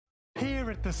Here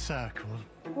at The Circle,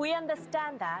 we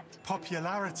understand that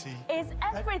popularity is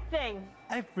everything.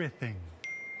 Everything.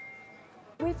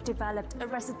 We've developed a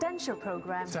residential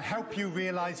program To help you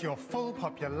realize your full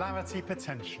popularity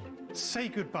potential. Say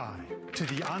goodbye to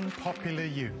the unpopular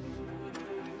you.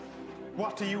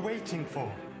 What are you waiting for?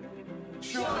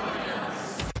 Join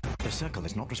us! The Circle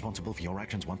is not responsible for your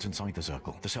actions once inside The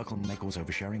Circle. The Circle may cause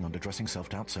oversharing, underdressing,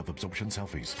 self-doubt, self-absorption,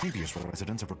 selfies. Previous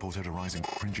residents have reported a rise in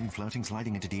cringing, flirting,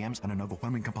 sliding into DMs, and an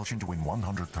overwhelming compulsion to win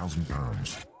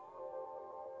 £100,000.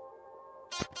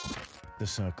 The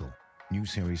Circle. New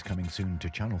series coming soon to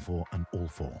Channel 4 and All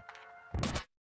 4.